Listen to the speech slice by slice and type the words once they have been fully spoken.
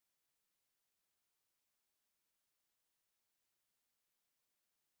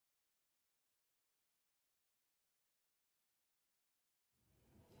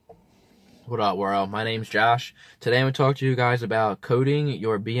What up, world? My name's Josh. Today I'm going to talk to you guys about coding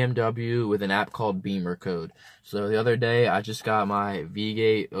your BMW with an app called Bimmercode. So the other day I just got my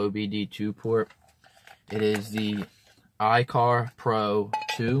V-Gate OBD2 port. It is the iCar Pro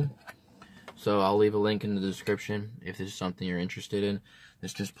 2. So I'll leave a link in the description if this is something you're interested in.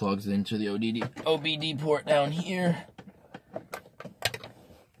 This just plugs into the OBD port down here.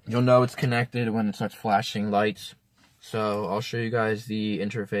 You'll know it's connected when it starts flashing lights. So I'll show you guys the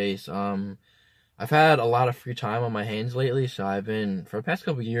interface. I've had a lot of free time on my hands lately, so for the past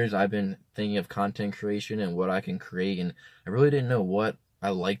couple of years, I've been thinking of content creation and what I can create, and I really didn't know what I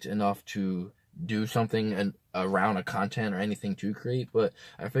liked enough to do something around a content or anything to create, but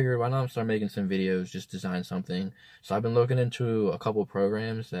I figured why not start making some videos, just design something. So I've been looking into a couple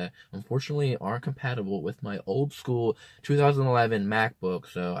programs that unfortunately aren't compatible with my old school 2011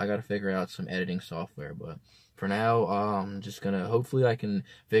 MacBook, so I gotta figure out some editing software. But for now, I'm just gonna, hopefully I can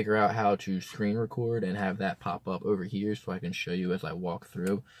figure out how to screen record and have that pop up over here so I can show you as I walk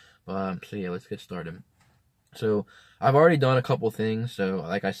through. So yeah, let's get started. So I've already done a couple things. So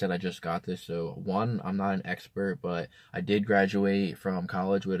like I said, I just got this. So one, I'm not an expert, but I did graduate from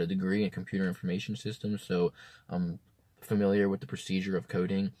college with a degree in computer information systems. So I'm familiar with the procedure of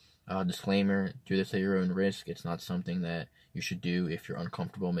coding. Disclaimer, do this at your own risk. It's not something that you should do if you're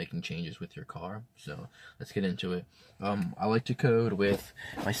uncomfortable making changes with your car. So let's get into it. I like to code with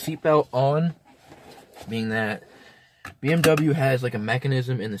my seatbelt on, being that BMW has like a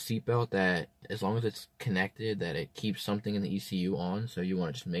mechanism in the seatbelt that as long as it's connected, that it keeps something in the ECU on. So you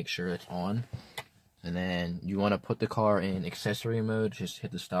want to just make sure it's on. And then you want to put the car in accessory mode. Just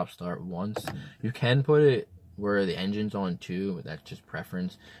hit the stop start once. You can put it where the engine's on too, but that's just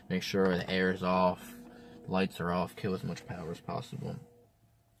preference. Make sure the air is off, lights are off, kill as much power as possible.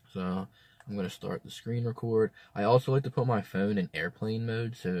 So I'm going to start the screen record. I also like to put my phone in airplane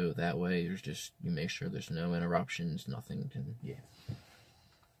mode, so that way you make sure there's no interruptions, nothing can, yeah.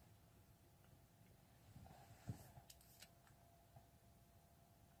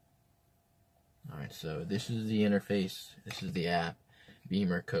 Alright, so this is the interface, this is the app,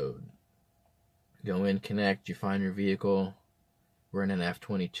 Bimmercode. Go in, connect, you find your vehicle. We're in an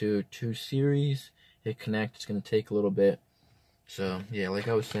F22 2 Series. Hit connect, it's going to take a little bit. So, yeah, like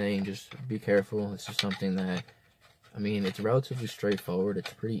I was saying, just be careful. This is something that, I mean, it's relatively straightforward.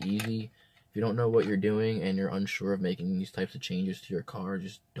 It's pretty easy. If you don't know what you're doing and you're unsure of making these types of changes to your car,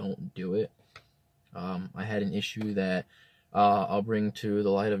 just don't do it. I had an issue that I'll bring to the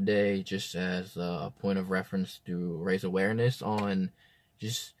light of day just as a point of reference to raise awareness on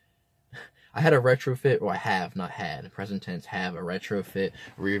just... I had a retrofit, or I have, not had, present tense, have a retrofit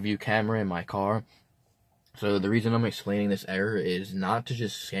rear view camera in my car. So the reason I'm explaining this error is not to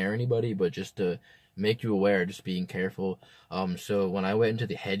just scare anybody, but just to make you aware, just being careful. So when I went into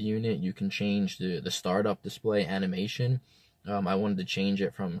the head unit, you can change the startup display animation. I wanted to change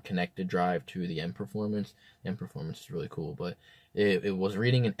it from connected drive to the Mperformance. Mperformance is really cool, but it was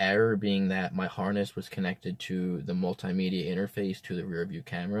reading an error, being that my harness was connected to the multimedia interface to the rear view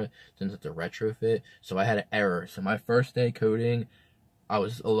camera, since it's a retrofit. So I had an error. So my first day coding, I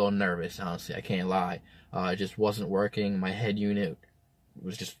was a little nervous, honestly, I can't lie. It just wasn't working. My head unit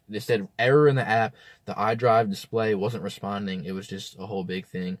was just, they said error in the app. The Idrive display wasn't responding. It was just a whole big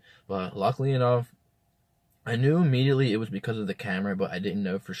thing. But luckily enough, I knew immediately it was because of the camera, but I didn't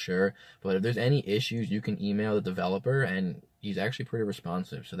know for sure. But if there's any issues, you can email the developer, and he's actually pretty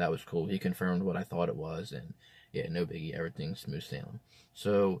responsive, so that was cool. He confirmed what I thought it was, and yeah, no biggie, everything's smooth sailing.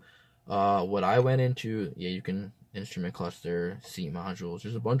 So what I went into, yeah, you can instrument cluster, seat modules,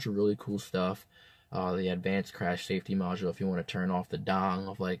 there's a bunch of really cool stuff. The advanced crash safety module, if you want to turn off the dong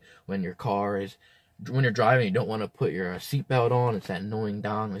of like when you're driving, you don't want to put your seatbelt on, it's that annoying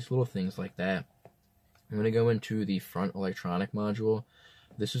dong, there's little things like that. I'm going to go into the front electronic module.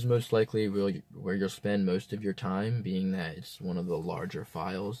 This is most likely where you'll spend most of your time, being that it's one of the larger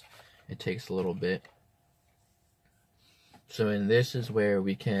files. It takes a little bit. So in this is where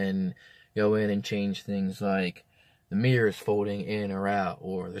we can go in and change things like the mirrors folding in or out,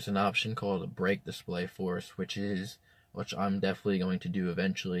 or there's an option called a brake display force, which I'm definitely going to do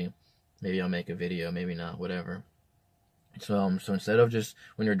eventually. Maybe I'll make a video, maybe not, whatever. So instead of just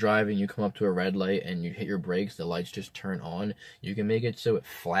when you're driving, you come up to a red light and you hit your brakes, the lights just turn on. You can make it so it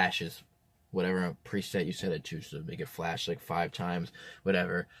flashes whatever preset you set it to, so make it flash like 5 times,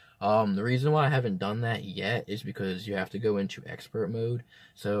 whatever. The reason why I haven't done that yet is because you have to go into expert mode.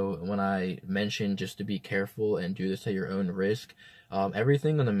 So when I mentioned just to be careful and do this at your own risk,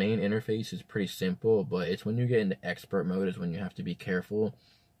 everything on the main interface is pretty simple, but it's when you get into expert mode is when you have to be careful.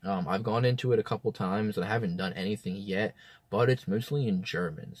 I've gone into it a couple times and I haven't done anything yet, but it's mostly in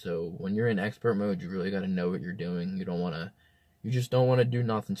German. So when you're in expert mode, you really got to know what you're doing. You just don't want to do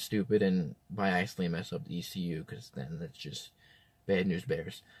nothing stupid and by accidentally mess up the ECU, because then that's just bad news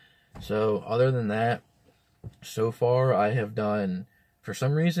bears. So other than that, so far I have done, for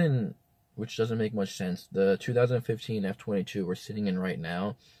some reason, which doesn't make much sense, the 2015 F22 we're sitting in right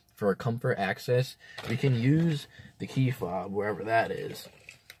now, for a comfort access, we can use the key fob wherever that is.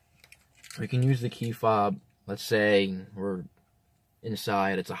 We can use the key fob, let's say we're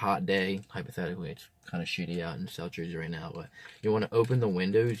inside, it's a hot day, hypothetically, it's kind of shitty out in South Jersey right now, but you want to open the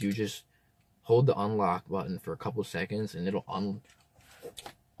windows, you just hold the unlock button for a couple seconds and it'll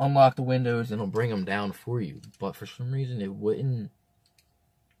unlock the windows and it'll bring them down for you. But for some reason it wouldn't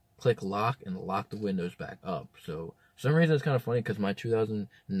click lock and lock the windows back up. So for some reason it's kind of funny, because my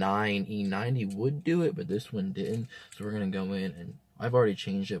 2009 E90 would do it, but this one didn't. So we're going to go in, and I've already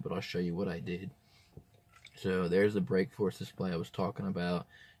changed it, but I'll show you what I did. So there's the brake force display I was talking about.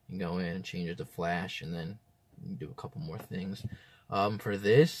 You can go in and change it to flash, and then you can do a couple more things. For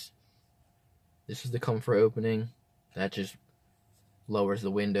this is the comfort opening. That just lowers the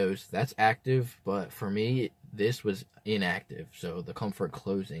windows. That's active, but for me, this was inactive. So the comfort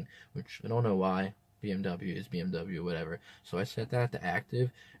closing, which I don't know why. BMW is BMW, whatever. So I set that to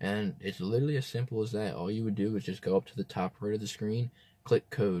active, and it's literally as simple as that. All you would do is just go up to the top right of the screen, click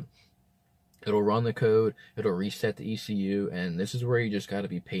code. It'll run the code, it'll reset the ECU, and this is where you just got to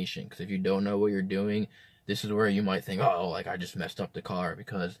be patient, because if you don't know what you're doing, this is where you might think, oh, like I just messed up the car,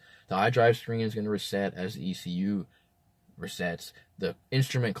 because the Idrive screen is going to reset as the ECU resets. The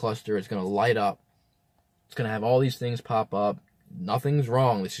instrument cluster is going to light up. It's going to have all these things pop up. Nothing's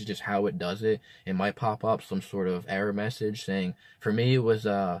wrong. This is just how it does it. It might pop up some sort of error message saying, for me, it was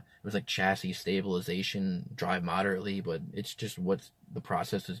like chassis stabilization, drive moderately, but it's just what the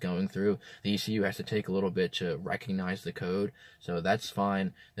process is going through. The ECU has to take a little bit to recognize the code, so that's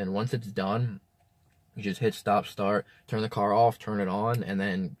fine. Then once it's done, you just hit stop start, turn the car off, turn it on, and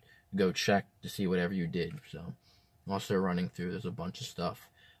then go check to see whatever you did. So also running through, there's a bunch of stuff.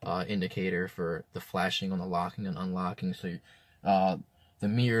 Indicator for the flashing on the locking and unlocking, so the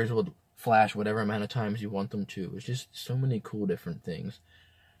mirrors will flash whatever amount of times you want them to. It's just so many cool different things.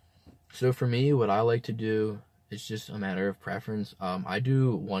 So for me, what I like to do, it's just a matter of preference. I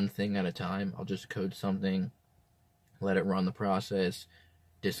do one thing at a time. I'll just code something, let it run the process,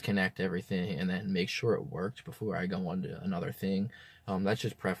 disconnect everything, and then make sure it works before I go on to another thing. That's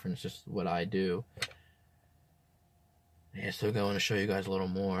just preference, just what I do. Yeah, still going to show you guys a little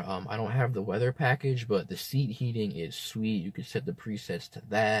more. I don't have the weather package, but the seat heating is sweet. You can set the presets to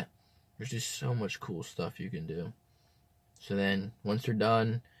that. There's just so much cool stuff you can do. So then, once you're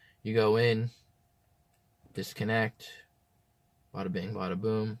done, you go in, disconnect, bada bing, bada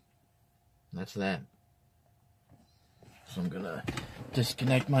boom. That's that. So I'm going to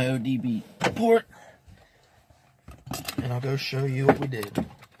disconnect my ODB port, and I'll go show you what we did.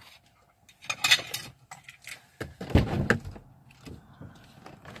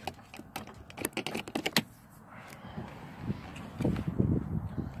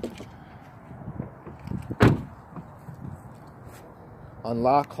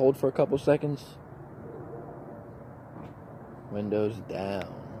 Unlock, hold for a couple seconds. Windows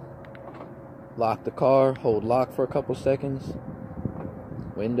down. Lock the car, hold lock for a couple seconds.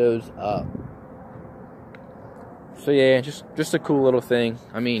 Windows up. So yeah, just a cool little thing.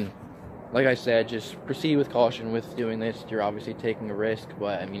 I mean, like I said, just proceed with caution with doing this. You're obviously taking a risk,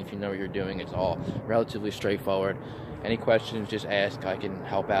 but I mean, if you know what you're doing, it's all relatively straightforward. Any questions, just ask. I can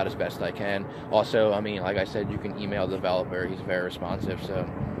help out as best I can. Also, I mean, like I said, you can email the developer. He's very responsive, so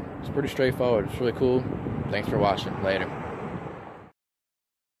it's pretty straightforward. It's really cool. Thanks for watching. Later.